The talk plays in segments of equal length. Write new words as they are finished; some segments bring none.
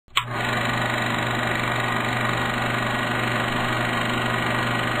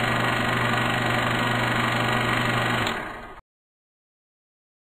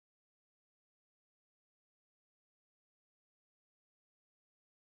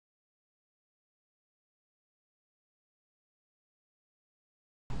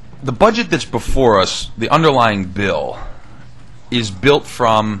the budget that's before us, the underlying bill, is built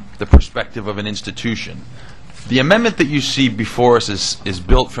from the perspective of an institution. The amendment that you see before us is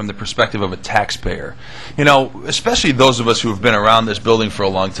built from the perspective of a taxpayer. You know, especially those of us who have been around this building for a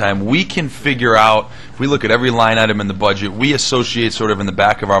long time, we can figure out, if we look at every line item in the budget, we associate sort of in the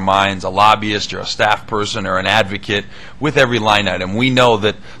back of our minds a lobbyist or a staff person or an advocate with every line item. We know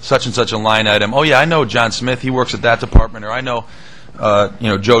that such and such a line item, oh yeah, I know John Smith, he works at that department, or I know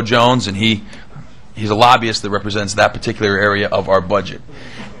Joe Jones, and he's a lobbyist that represents that particular area of our budget.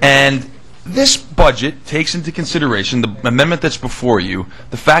 And this budget takes into consideration, the amendment that's before you,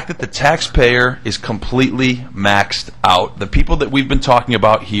 the fact that the taxpayer is completely maxed out. The people that we've been talking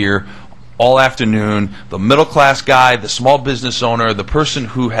about here all afternoon, the middle class guy, the small business owner, the person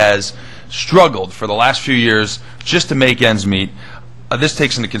who has struggled for the last few years just to make ends meet, this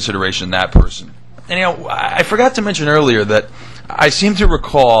takes into consideration that person. And you know, I forgot to mention earlier that I seem to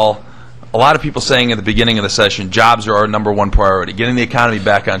recall a lot of people saying at the beginning of the session, jobs are our #1 priority. Getting the economy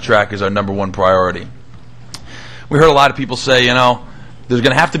back on track is our #1 priority. We heard a lot of people say, you know, there's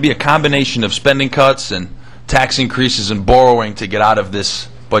going to have to be a combination of spending cuts and tax increases and borrowing to get out of this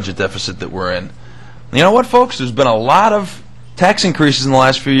budget deficit that we're in. And you know what, folks? There's been a lot of tax increases in the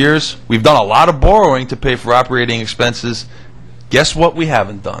last few years. We've done a lot of borrowing to pay for operating expenses. Guess what we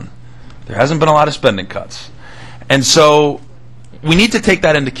haven't done? There hasn't been a lot of spending cuts. And so we need to take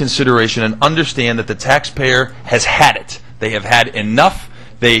that into consideration and understand that the taxpayer has had it. They have had enough.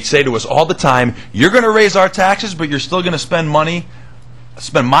 They say to us all the time, you're going to raise our taxes, but you're still going to spend money,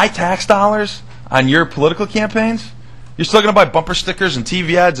 spend my tax dollars on your political campaigns? You're still going to buy bumper stickers and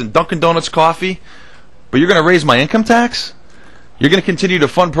TV ads and Dunkin' Donuts coffee, but you're going to raise my income tax? You're going to continue to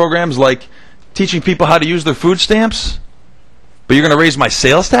fund programs like teaching people how to use their food stamps, but you're going to raise my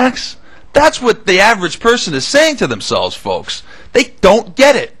sales tax? That's what the average person is saying to themselves, folks. They don't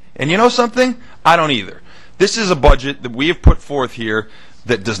get it. And you know something? I don't either. This is a budget that we have put forth here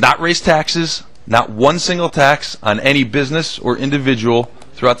that does not raise taxes, not one single tax on any business or individual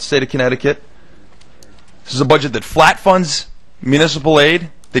throughout the state of Connecticut. This is a budget that flat funds municipal aid,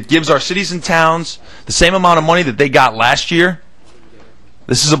 that gives our cities and towns the same amount of money that they got last year.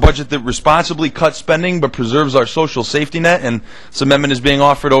 This is a budget that responsibly cuts spending but preserves our social safety net, and this amendment is being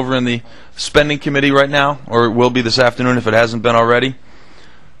offered over in the spending committee right now, or it will be this afternoon if it hasn't been already.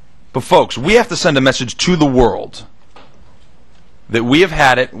 But folks, we have to send a message to the world that we have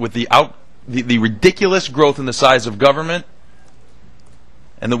had it with the ridiculous growth in the size of government,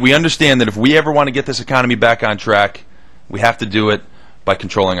 and that we understand that if we ever want to get this economy back on track, we have to do it by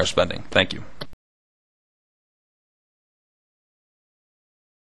controlling our spending. Thank you.